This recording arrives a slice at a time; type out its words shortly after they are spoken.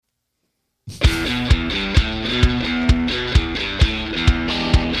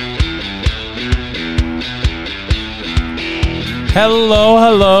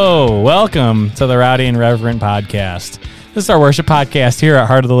Hello. Welcome to the Rowdy and Reverent podcast. This is our worship podcast here at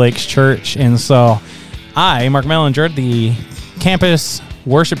Heart of the Lakes Church. And so I, Mark Mellinger, the campus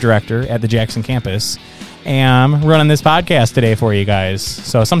worship director at the Jackson campus, am running this podcast today for you guys.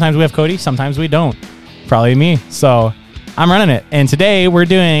 So sometimes we have Cody, sometimes we don't. Probably me. So I'm running it. And today we're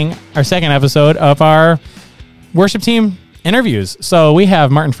doing our second episode of our worship team interviews. So we have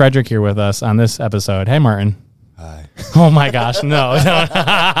Martin Frederick here with us on this episode. Hey, Martin. Hi. Oh my gosh, no.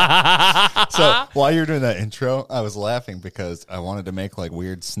 So while you were doing that intro, I was laughing because I wanted to make like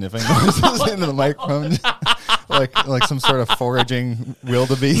weird sniffing noises into the microphone, like some sort of foraging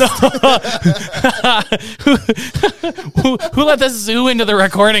wildebeest. Who let this zoo into the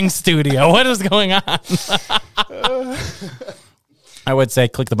recording studio? What is going on? I would say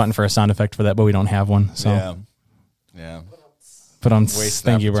click the button for a sound effect for that, but we don't have one. So Yeah. But on Wasted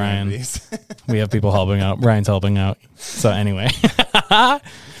thank you, Brian. We have people helping out. Brian's helping out. So anyway.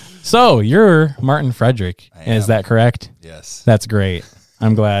 So you're Martin Frederick. Is that correct? Yes. That's great.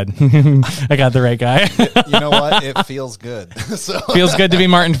 I'm glad. I got the right guy. You know what? It feels good. So Feels good to be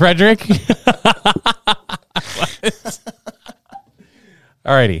Martin Frederick.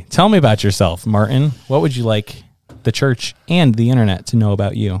 Alrighty. Tell me about yourself, Martin. What would you like the church and the internet to know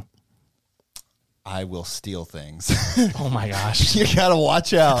about you? I will steal things. Oh my gosh. You gotta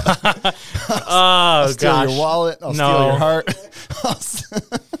watch out. I'll Steal your wallet. I'll steal your heart.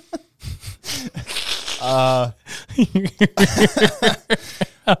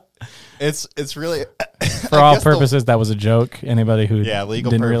 It's really For all purposes, that was a joke. Anybody who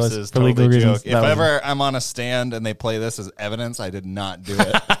legal didn't purposes, realize, for totally legal reasons, joke. If ever I'm on a stand and they play this as evidence, I did not do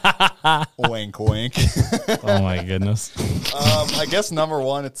it. Wink, wink. Oh my goodness. I guess number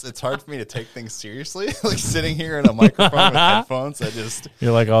one, it's hard for me to take things seriously. Like sitting here in a microphone with headphones,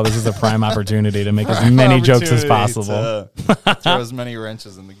 You're like, oh, this is a prime opportunity to make as many jokes as possible. Throw as many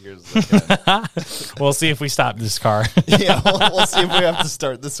wrenches in the gears as I can. We'll see if we stop this car. Yeah, we'll see if we have to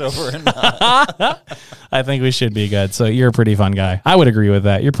start this over or not. I think we should be good. So you're a pretty fun guy. I would agree with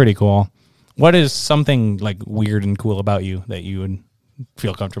that. You're pretty cool. What is something like weird and cool about you that you would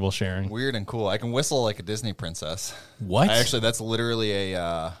feel comfortable sharing? Weird and cool. I can whistle like a Disney princess. What? That's literally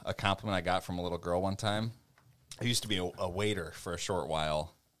a compliment I got from a little girl one time. I used to be a waiter for a short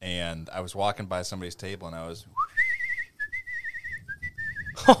while, and I was walking by somebody's table, and I was...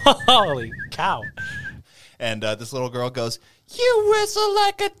 Holy cow. And this little girl goes, "You whistle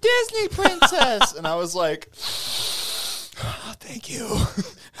like a Disney princess." And I was like, "Oh, thank you.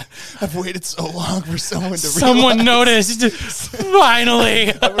 I've waited so long for someone to Someone realize. noticed.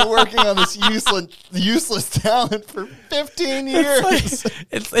 Finally. I've been working on this useless talent for 15 years.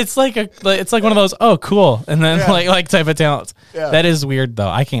 It's like one of those, oh, cool. And then like type of talents. Yeah. That is weird though.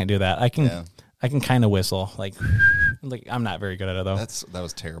 I can't do that. I can Yeah. kind of whistle. Like I'm not very good at it though. That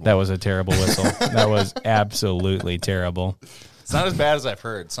was terrible. That was a terrible whistle. That was absolutely terrible. It's not as bad as I've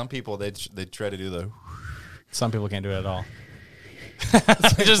heard. Some people they try to do the. Some people can't do it at all.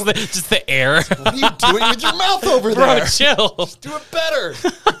 just the air. What are you doing with your mouth over Bro, there? chill. Just do it better.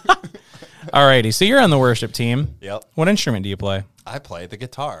 Alrighty, so you're on the worship team. Yep. What instrument do you play? I play the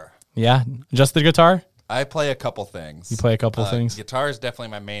guitar. Yeah, just the guitar? I play a couple things. You play a couple things? Guitar is definitely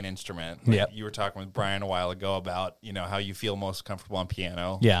my main instrument. Yep. You were talking with Brian a while ago about, how you feel most comfortable on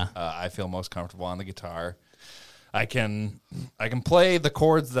piano. Yeah. I feel most comfortable on the guitar. I can play the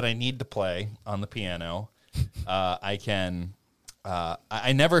chords that I need to play on the piano. I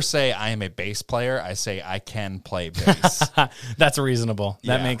never say I am a bass player. I say I can play bass. That's reasonable.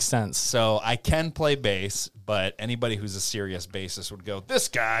 That Yeah. makes sense. So I can play bass, but anybody who's a serious bassist would go, "This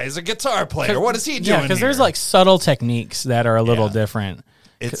guy is a guitar player. What is he doing?" Yeah, because there's like subtle techniques that are a little different.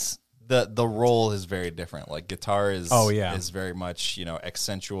 It's the role is very different. Like guitar is is very much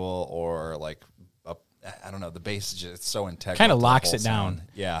accentual or like I don't know. The bass is just so integral. Kind of to the locks whole it down. sound.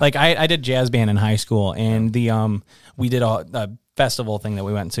 Yeah. Like I did jazz band in high school, and we did a festival thing that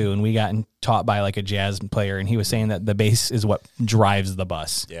we went to, and we got taught by like a jazz player, and he was saying that the bass is what drives the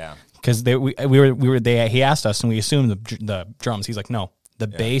bus. Yeah. Because he asked us, and we assumed the drums. He's like, no, the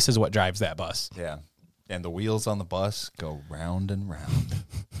bass is what drives that bus. Yeah. And the wheels on the bus go round and round.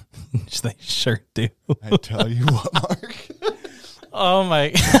 They sure do. I tell you what, Mark. Oh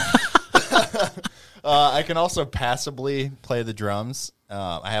my. I can also passably play the drums.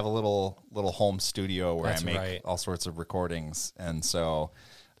 I have a little home studio where I make all sorts of recordings. And so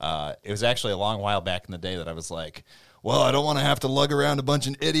it was actually a long while back in the day that I was like, well, I don't want to have to lug around a bunch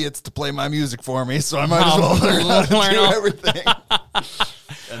of idiots to play my music for me, so I might as well learn how to do everything.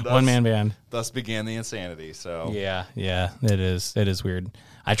 One man band. Thus began the insanity. So yeah, it is weird.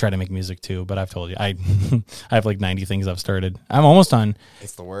 I try to make music too, but I've told you I have like 90 things I've started. I'm almost done.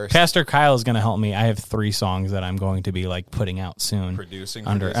 It's the worst. Pastor Kyle is going to help me. I have 3 songs that I'm going to be like putting out soon. Producing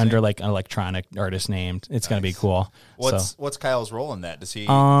under like an electronic artist named. It's going to be cool. What's Kyle's role in that? Does he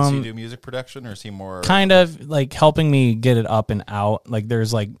do music production, or is he more kind of like helping me get it up and out? Like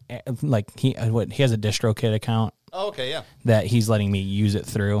there's like he has a DistroKid account. Oh, okay, yeah. That he's letting me use it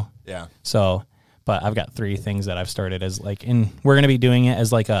through. Yeah. So, but I've got 3 things that I've started as like, and we're going to be doing it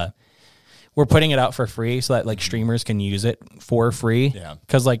as like we're putting it out for free so that like streamers can use it for free. Yeah.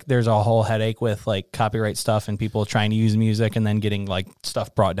 Cause like there's a whole headache with like copyright stuff and people trying to use music and then getting like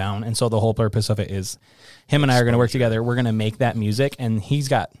stuff brought down. And so the whole purpose of it is him and I are going to work together. We're going to make that music, and he's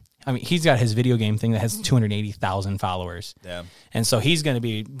got his video game thing that has 280,000 followers. Yeah. And so he's going to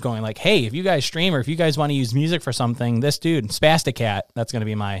be going like, hey, if you guys stream or if you guys want to use music for something, this dude, Spasticat, that's going to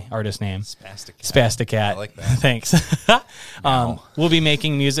be my artist name. Spasticat. I like that. Thanks. We'll be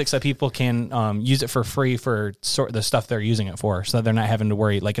making music so people can use it for free for the stuff they're using it for, so that they're not having to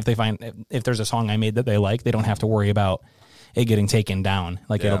worry. Like if there's a song I made that they like, they don't have to worry about it getting taken down.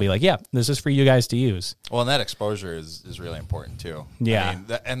 Like it'll be like, yeah, this is for you guys to use. Well, and that exposure is really important too. Yeah. I mean,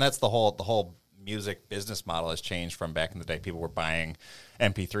 and that's the whole music business model has changed from back in the day. People were buying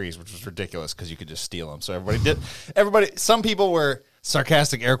MP3s, which was ridiculous because you could just steal them. So some people were,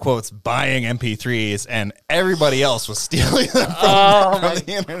 sarcastic air quotes, buying MP3s, and everybody else was stealing them from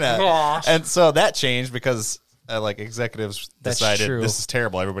the internet. Gosh. And so that changed because executives decided this is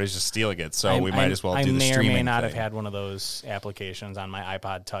terrible. Everybody's just stealing it, so we might as well do the streaming I may or may not thing. have had one of those applications on my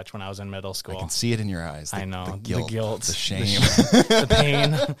iPod Touch when I was in middle school. I can see it in your eyes. I know. The guilt, the shame. The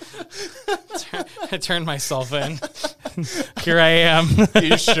pain. I turned myself in. Here I am.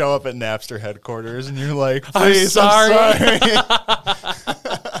 You show up at Napster headquarters and you're like, I'm sorry.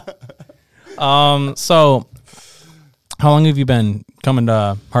 So how long have you been coming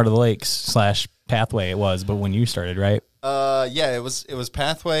to Heart of the Lakes / Pathway? It was, but when you started, right? Yeah, it was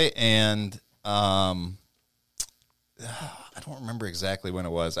Pathway, and I don't remember exactly when it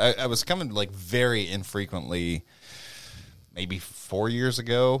was. I was coming like very infrequently, maybe 4 years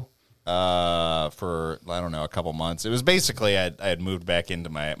ago, for I don't know, a couple months. It was basically I had moved back into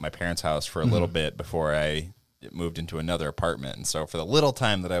my parents' house for a little bit before I moved into another apartment, and so for the little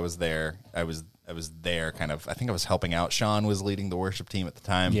time that I was there, I was there kind of. I think I was helping out. Sean was leading the worship team at the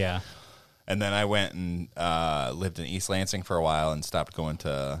time. Yeah. And then I went and lived in East Lansing for a while and stopped going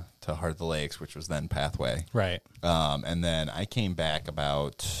to Heart of the Lakes, which was then Pathway. Right. And then I came back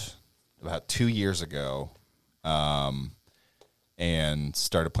about 2 years ago and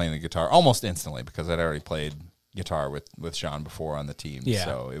started playing the guitar almost instantly because I'd already played guitar with Sean before on the team. Yeah.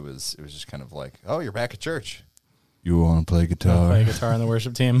 So it was just kind of like, oh, you're back at church. You want to play guitar? Play guitar on the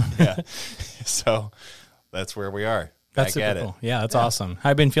worship team. Yeah. So that's where we are. That's super cool. Yeah, that's awesome. How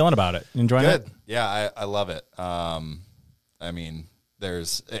have you been feeling about it? Enjoying it? Yeah, I love it. I mean,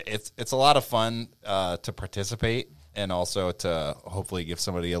 it's a lot of fun to participate and also to hopefully give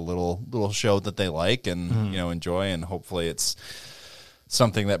somebody a little show that they like and enjoy, and hopefully it's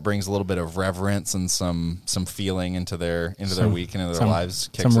something that brings a little bit of reverence and some feeling into their week and into their lives.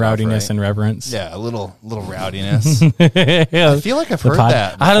 Some rowdiness and reverence. Yeah, a little rowdiness. I feel like I've heard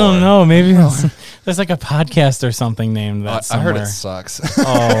that before. I don't know. Maybe there's like a podcast or something named that. I heard it sucks.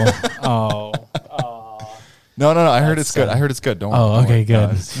 Oh. No. I heard it's good. I heard it's good. Don't. Oh, okay,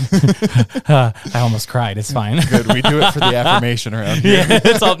 good. I almost cried. It's fine. Good. We do it for the affirmation around here. Yeah,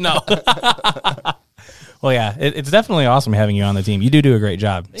 it's all no. Well, yeah, it's definitely awesome having you on the team. You do a great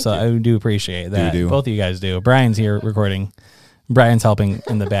job. Thank you. I do appreciate that. Both of you guys do. Brian's here recording. Brian's helping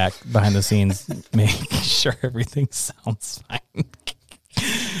in the back, behind the scenes, making sure everything sounds fine.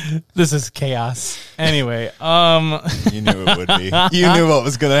 This is chaos. Anyway, you knew it would be. You knew what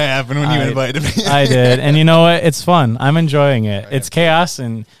was going to happen when you invited me. I did, and you know what? It's fun. I'm enjoying it. It's chaos,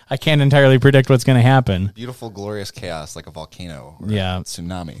 and I can't entirely predict what's going to happen. Beautiful, glorious chaos, like a volcano. Or a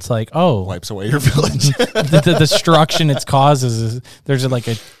tsunami. It's like wipes away your village. the destruction it causes there's like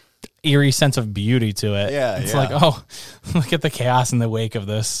a eerie sense of beauty to it. Yeah, it's like, oh, look at the chaos in the wake of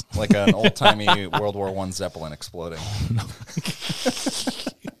this. Like an old-timey World War I Zeppelin exploding.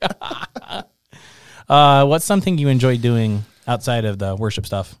 What's something you enjoy doing outside of the worship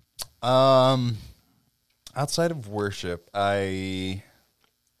stuff? Outside of worship, I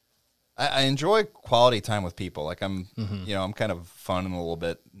enjoy quality time with people. Like I'm kind of fun and a little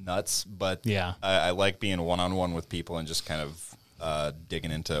bit nuts, but yeah, I like being one-on-one with people and just kind of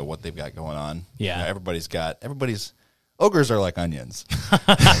digging into what they've got going on. Yeah, everybody's Ogres are like onions.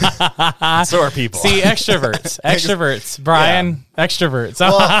 So are people. See, extroverts. Brian, extroverts.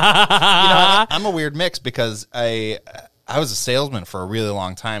 Well, I'm a weird mix because I was a salesman for a really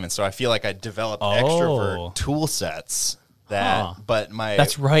long time, and so I feel like I developed extrovert tool sets.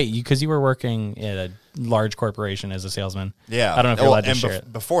 That's right, because you were working at a large corporation as a salesman. Yeah, I don't know if you're allowed to share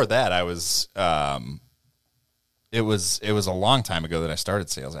it. Before that, I was. It was a long time ago that I started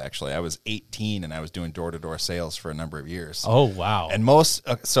sales. Actually, I was 18 and I was doing door-to-door sales for a number of years. Oh wow! And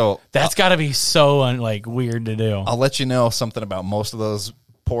that's got to be so weird to do. I'll let you know something about most of those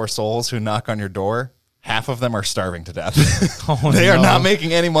poor souls who knock on your door. Half of them are starving to death. They are not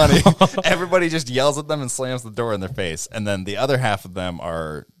making any money. Everybody just yells at them and slams the door in their face. And then the other half of them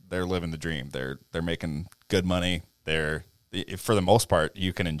they're living the dream. They're making good money. For the most part,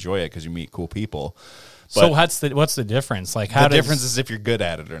 you can enjoy it because you meet cool people. So what's the difference? Like, the difference is if you're good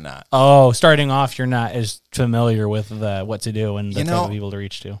at it or not. Oh, starting off, you're not as familiar with what to do and the type of people to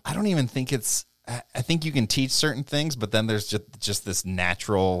reach to. I don't even think it's. I think you can teach certain things, but then there's just this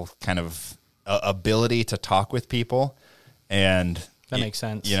natural kind of ability to talk with people, and that makes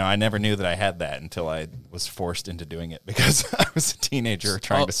sense. I never knew that I had that until I was forced into doing it because I was a teenager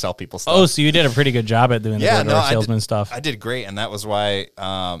trying to sell people stuff. Oh, so you did a pretty good job at doing the salesman stuff. I did great, and that was why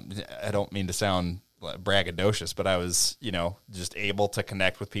I don't mean to sound braggadocious, but I was, just able to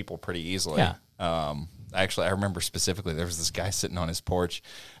connect with people pretty easily. Yeah. Actually, I remember specifically there was this guy sitting on his porch,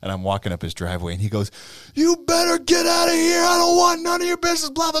 and I'm walking up his driveway, and he goes, "You better get out of here! I don't want none of your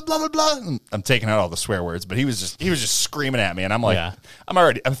business." Blah blah blah blah blah. And I'm taking out all the swear words, but he was just screaming at me, and I'm like,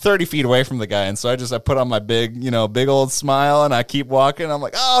 I'm 30 feet away from the guy, and so I put on my big old smile, and I keep walking. I'm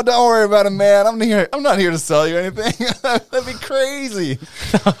like, "Oh, don't worry about it, man. I'm not here to sell you anything." That'd be crazy.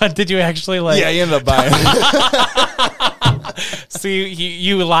 Did you actually Yeah, he ended up buying it. So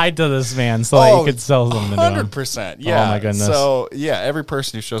you lied to this man so that you could sell something to him. 100%. Yeah. Oh my goodness. So every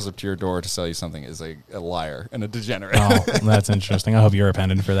person who shows up to your door to sell you something is a liar and a degenerate. Oh, that's interesting. I hope you're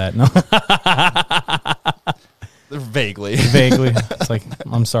repentant for that. No. Vaguely. It's like,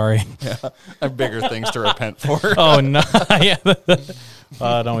 I'm sorry. Yeah. I have bigger things to repent for. Oh no. Yeah.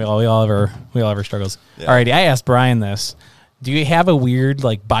 Don't we all have our struggles. Yeah. Alrighty, I asked Brian this. Do you have a weird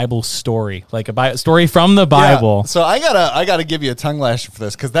Bible story, like a story from the Bible? Yeah. So I gotta give you a tongue lasher for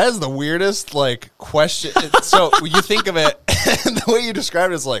this because that is the weirdest question. So you think of it, and the way you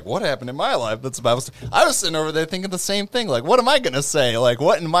described it is like, what happened in my life? That's a Bible story. I was sitting over there thinking the same thing. Like, what am I gonna say? Like,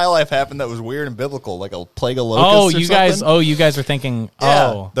 what in my life happened that was weird and biblical? Like a plague of locusts? You guys are thinking.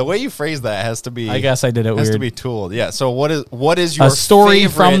 Yeah, oh, the way you phrase that has to be. I guess I did it has weird. To be tooled. Yeah. So what is your story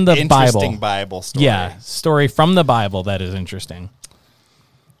from the Bible story? Yeah, story from the Bible that is interesting.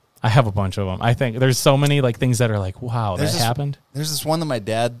 I have a bunch of them. I think there's so many things that are wow, that happened. There's this one that my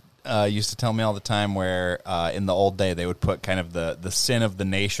dad used to tell me all the time where in the old day they would put kind of the sin of the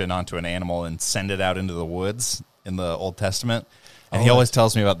nation onto an animal and send it out into the woods in the Old Testament. And he always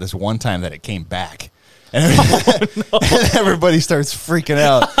tells me about this one time that it came back. And everybody starts freaking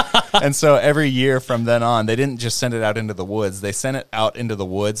out. And so every year from then on, they didn't just send it out into the woods. They sent it out into the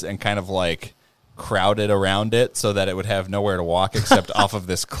woods and kind of crowded around it so that it would have nowhere to walk except off of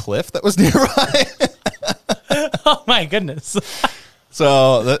this cliff that was nearby. Oh my goodness.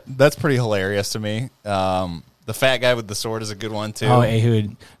 So that's pretty hilarious to me. The fat guy with the sword is a good one too. Oh,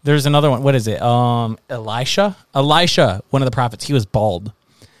 Ehud. There's another one. What is it? Elisha, one of the prophets. He was bald.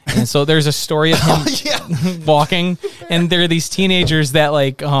 And so there's a story of him walking, and there are these teenagers that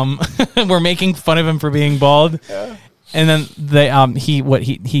were making fun of him for being bald. Yeah. And then he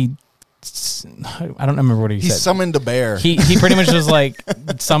I don't remember what he said. He summoned a bear. He pretty much was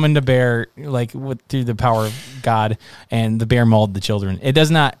summoned a bear through the power of God, and the bear mauled the children. It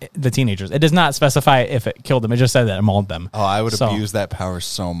does not the teenagers. It does not specify if it killed them. It just said that it mauled them. Oh, I would abuse that power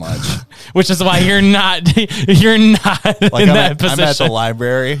so much. Which is why you're not in that position. I'm at the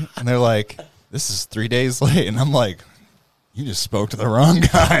library, and they're like, "This is 3 days late," and I'm like, "You just spoke to the wrong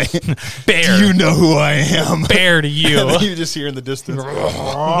guy." Bear. Do you know who I am? Bear to you. And then you just hear in the distance.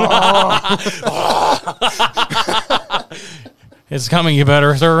 It's coming. You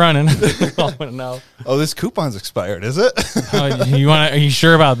better start running. Oh, no. Oh, this coupon's expired, is it? Are you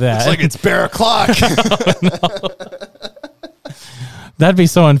sure about that? It's bear o'clock. That'd be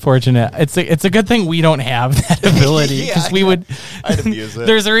so unfortunate. It's a good thing we don't have that ability because I'd abuse it.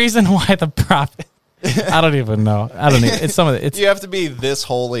 There's a reason why the prophet. I don't even know. It's some of it. You have to be this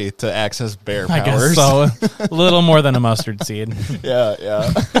holy to access bear powers. I guess so. A little more than a mustard seed.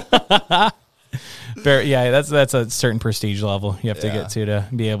 Yeah. Bear, that's a certain prestige level you have to get to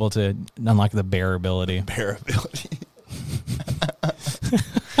be able to unlock the bear ability.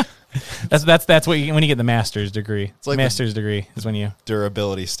 That's what when you get the master's degree. It's like master's degree is when you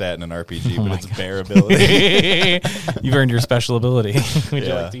durability stat in an RPG, but it's bearability. You've earned your special ability. Would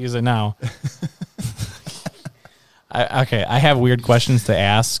you like to use it now? I have weird questions to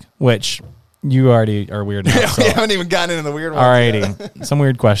ask, which you already are weird enough. We haven't even gotten into the weird ones. Alrighty, some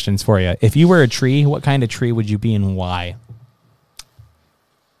weird questions for you. If you were a tree, what kind of tree would you be and why?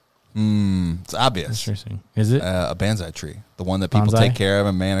 It's obvious. Interesting. Is it a bonsai tree? The one that people take care of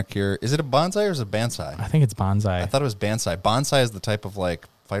and manicure. Is it a bonsai or is it a bonsai? I think it's bonsai. I thought it was bonsai. Bonsai is the type of like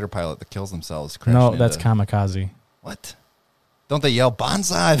fighter pilot that kills themselves. No, that's kamikaze. What? Don't they yell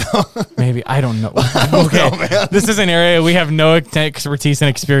bonsai though? Maybe. I don't know. Okay. man. This is an area we have no expertise and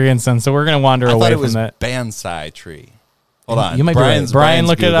experience in, so we're going to wander away from that. Bonsai tree. Hold on. You might Brian's, be right. Brian,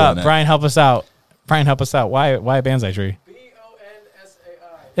 look it up. It. Brian, help us out. Why a bonsai tree?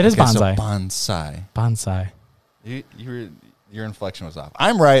 B-O-N-S-A-I. It is bonsai. So bonsai. Bonsai. Your inflection was off.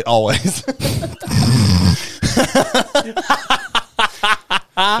 I'm right always.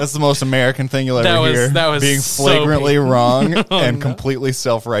 That's the most American thing you'll ever hear. That was being so flagrantly wrong and completely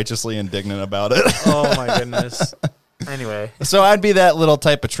self-righteously indignant about it. Oh my goodness. Anyway. So I'd be that little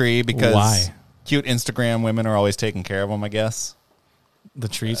type of tree because why? Cute Instagram women are always taking care of them, I guess. The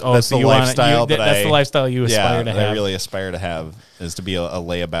trees. Oh, that's so the lifestyle that's the lifestyle you aspire to have. I really aspire to have is to be a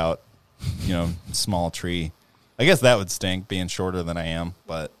layabout, small tree. I guess that would stink being shorter than I am,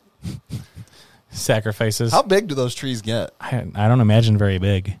 but sacrifices. How big do those trees get? I don't imagine very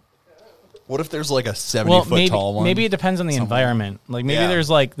big. What if there's like a 70-foot tall one? Maybe it depends on the environment. Like maybe there's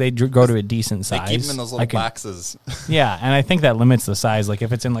like they grow to a decent size. They keep them in those little boxes. Yeah, and I think that limits the size. Like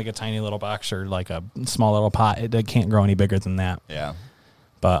if it's in like a tiny little box or like a small little pot, it can't grow any bigger than that. Yeah.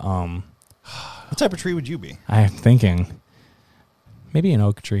 But what type of tree would you be? I'm thinking maybe an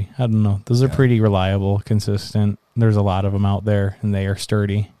oak tree. I don't know. Those are pretty reliable, consistent. There's a lot of them out there, and they are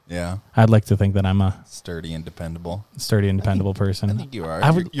sturdy. Yeah. I'd like to think that I'm a sturdy and dependable person. I think you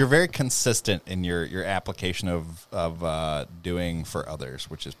are. You're very consistent in your application of doing for others,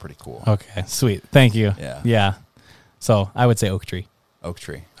 which is pretty cool. Okay, sweet. Thank you. Yeah. So I would say oak tree. Oak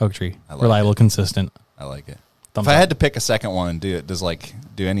tree. Reliable, consistent. I like it. If I had to pick a second one and do it,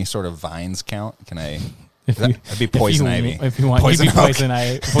 do any sort of vines count? Can I? That'd be poison ivy. If you want, poison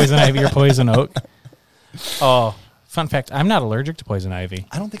ivy or poison oak. Oh, fun fact: I'm not allergic to poison ivy.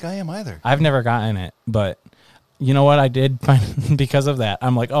 I don't think I am either. I've never gotten it, but you know what? I did find because of that.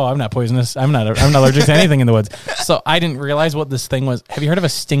 I'm like, oh, I'm not poisonous. I'm not allergic to anything in the woods. So I didn't realize what this thing was. Have you heard of a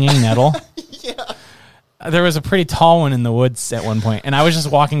stinging nettle? Yeah. There was a pretty tall one in the woods at one point, and I was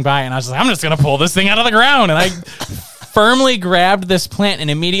just walking by, and I was like, I'm just going to pull this thing out of the ground. And I firmly grabbed this plant and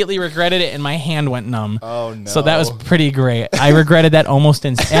immediately regretted it, and my hand went numb. Oh, no. So that was pretty great. I regretted that almost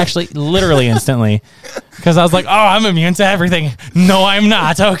actually, literally instantly, because I was like, oh, I'm immune to everything. No, I'm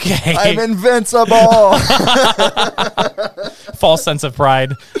not. Okay. I'm invincible. False sense of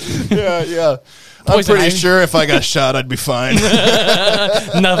pride. Yeah. I'm pretty sure if I got shot, I'd be fine.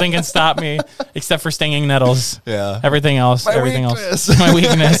 Nothing can stop me except for stinging nettles. Yeah. Everything else. My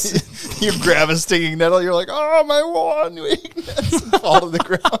weakness. You grab a stinging nettle, you're like, oh, my one weakness. And fall to the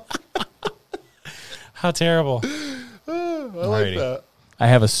ground. How terrible. I like that. I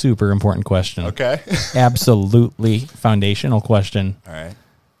have a super important question. Okay. Absolutely foundational question. All right.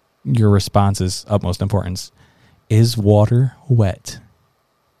 Your response is utmost importance. Is water wet?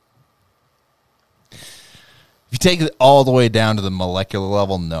 If you take it all the way down to the molecular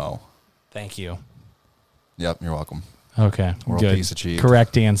level, no. Thank you. Yep, you're welcome. Okay, World good. peace achieved.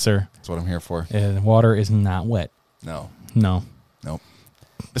 Correct answer. That's what I'm here for. Water is not wet. No. Nope.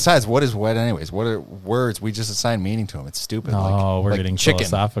 Besides, what is wet anyways? What are words? We just assign meaning to them. It's stupid. We're getting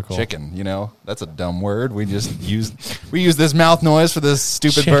philosophical. Chicken, that's a dumb word. We just use this mouth noise for this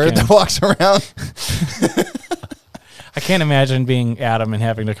stupid bird that walks around. I can't imagine being Adam and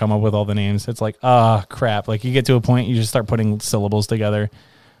having to come up with all the names. It's like, crap. Like you get to a point, you just start putting syllables together.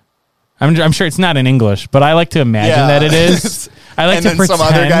 I'm sure it's not in English, but I like to imagine that it is. I like to pretend. Some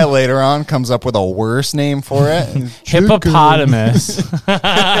other guy later on comes up with a worse name for it. Hippopotamus. Hey,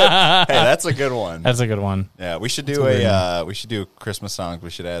 that's a good one. That's a good one. Yeah, we should do Christmas songs. We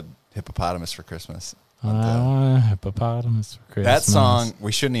should add hippopotamus for Christmas. Hippopotamus for Christmas. That song,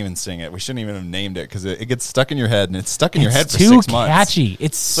 we shouldn't even sing it. We shouldn't even have named it because it gets stuck in your head, and it's stuck in your head for 6 months. It's too catchy.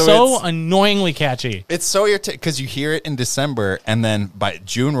 It's so annoyingly catchy. It's so because you hear it in December, and then by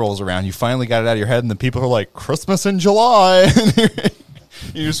June rolls around, you finally got it out of your head, and the people are like, Christmas in July.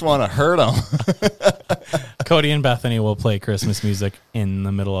 You just want to hurt them. Cody and Bethany will play Christmas music in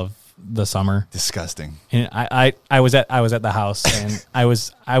the middle of the summer. Disgusting. And I was at the house, and I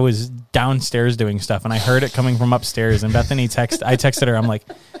was downstairs doing stuff, and I heard it coming from upstairs, and Bethany I texted her, I'm like,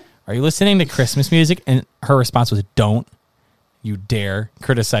 are you listening to Christmas music? And her response was, don't you dare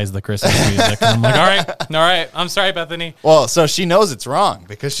criticize the Christmas music. And I'm like, all right. I'm sorry, Bethany. Well, so she knows it's wrong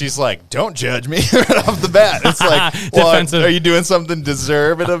because she's like, don't judge me right off the bat. It's like, well, are you doing something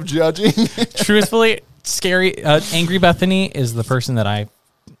deserving of judging? Truthfully, angry Bethany is the person that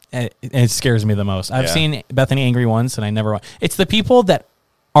it scares me the most. I've seen Bethany angry once, and I never want. It's the people that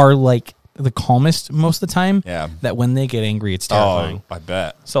are like the calmest most of the time. Yeah. That when they get angry, it's terrifying. Oh, I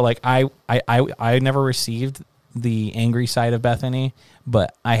bet. So like I never received the angry side of Bethany,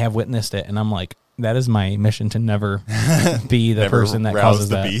 but I have witnessed it, and I'm like, that is my mission to never be the person that causes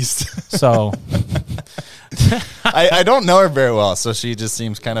the beast. So I don't know her very well, so she just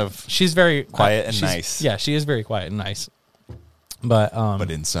seems kind of she's very quiet and nice. Yeah, she is very quiet and nice. But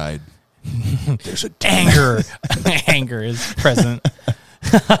inside there's a anger is present.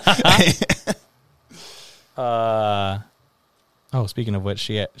 Speaking of which,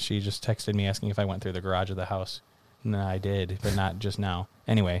 she just texted me asking if I went through the garage of the house. No, I did, but not just now.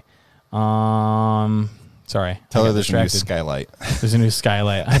 Anyway, sorry. Tell her there's a new skylight. There's a new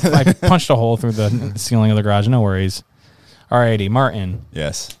skylight. I punched a hole through the ceiling of the garage. No worries. Alrighty, Martin.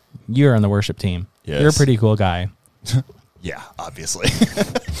 Yes. You're on the worship team. Yes. You're a pretty cool guy. Yeah, obviously.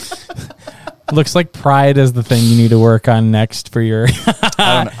 Looks like pride is the thing you need to work on next for your...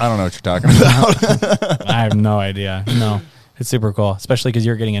 I don't know what you're talking about. I have no idea. No. It's super cool, especially because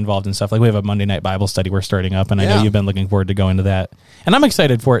you're getting involved in stuff. Like we have a Monday night Bible study we're starting up, and I know you've been looking forward to going to that. And I'm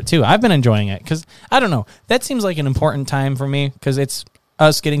excited for it, too. I've been enjoying it because, I don't know, that seems like an important time for me because it's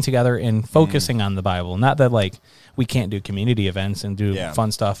us getting together and focusing on the Bible. Not that, like, we can't do community events and do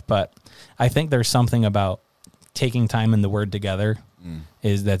fun stuff, but I think there's something about taking time in the Word together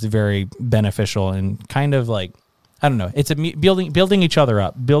that's very beneficial and kind of like, I don't know, it's building each other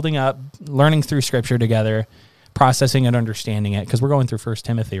up, learning through Scripture together, processing and understanding it, because we're going through 1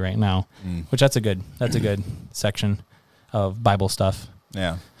 Timothy right now, which that's a good section of Bible stuff.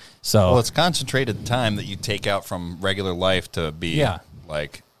 Yeah. So it's concentrated time that you take out from regular life to be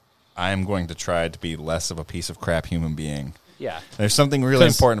like, I'm going to try to be less of a piece of crap human being. Yeah. There's something really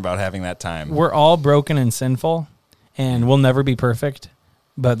important about having that time. We're all broken and sinful, and we'll never be perfect,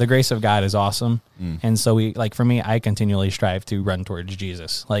 but the grace of God is awesome. And so for me, I continually strive to run towards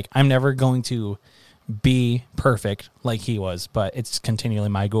Jesus. Like, I'm never going to be perfect like he was, but it's continually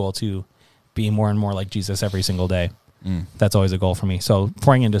my goal to be more and more like Jesus every single day. That's always a goal for me. So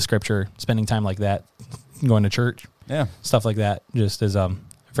pouring into Scripture, spending time like that, going to church, stuff like that, just is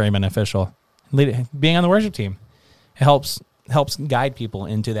very beneficial. Being on the worship team, it helps guide people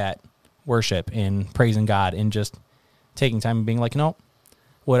into that worship and praising God and just taking time and being like, no,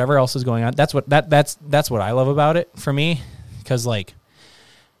 whatever else is going on. That's what I love about it for me, because like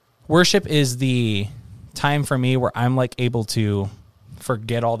worship is the time for me where I'm like able to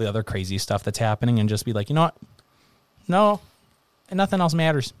forget all the other crazy stuff that's happening and just be like, you know what? No, and nothing else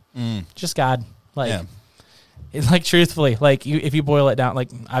matters. Just God. Like, it's like truthfully, like if you boil it down, like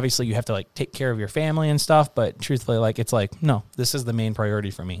obviously you have to like take care of your family and stuff, but truthfully, like it's like, no, this is the main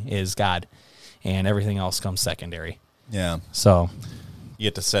priority for me is God, and everything else comes secondary. Yeah. So you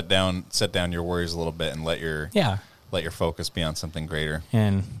get to set down your worries a little bit and let your focus be on something greater.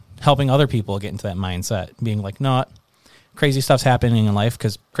 And helping other people get into that mindset, being like, no, crazy stuff's happening in life,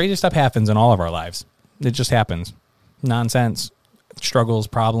 because crazy stuff happens in all of our lives. It just happens. Nonsense, struggles,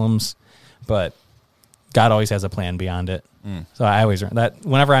 problems, but God always has a plan beyond it. So I always that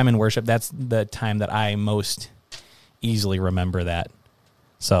whenever I'm in worship, that's the time that I most easily remember that.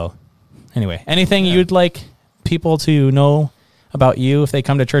 So anyway, anything you'd like people to know about you if they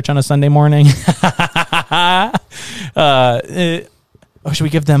come to church on a Sunday morning? Should we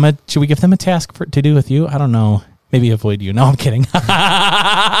give them a task to do with you? I don't know. Maybe avoid you. No, I'm kidding.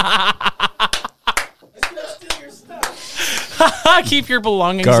 Keep your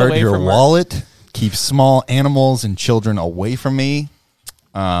belongings Guard away your from wallet. Keep small animals and children away from me.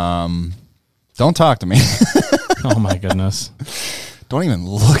 Don't talk to me. Oh my goodness. Don't even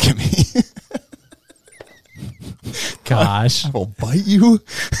look at me. Gosh. I will bite you.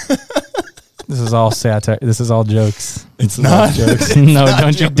 This is all satire. This is all jokes. It's not jokes. It's No, not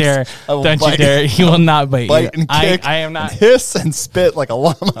don't jokes. you dare. Don't you dare. He will not bite you. And kick I am not. And hiss and spit like a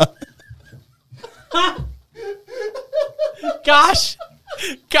llama. Gosh,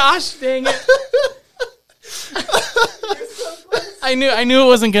 dang it! I knew it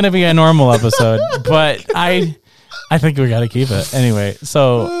wasn't going to be a normal episode, but I think we got to keep it anyway.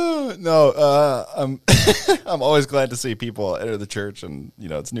 So I'm always glad to see people enter the church, and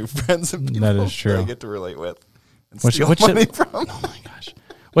it's new friends and people that is true. I get to relate with and what steal should, money from. Oh my gosh,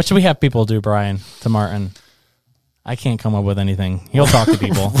 what should we have people do, Brian, to Martin? I can't come up with anything. He'll talk to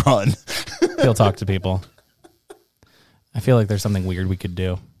people. Run. He'll talk to people. I feel like there's something weird we could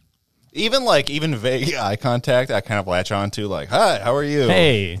do. Even vague eye contact, I kind of latch on to like, hi, how are you?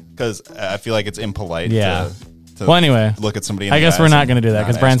 Hey. Because I feel like it's impolite. Yeah. To well, anyway, look at somebody in I guess we're not going to do that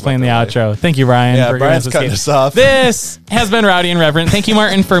because Brian's playing the outro. Thank you, Brian. Yeah, Brian's cutting us off. This has been Rowdy and Reverent. Thank you,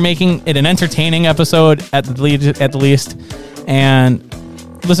 Martin, for making it an entertaining episode at the least. And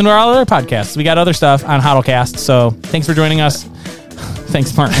listen to our other podcasts. We got other stuff on Hodlcast. So thanks for joining us.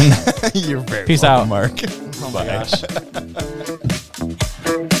 Thanks, Martin. You're very Peace welcome, out. Mark. Oh my gosh.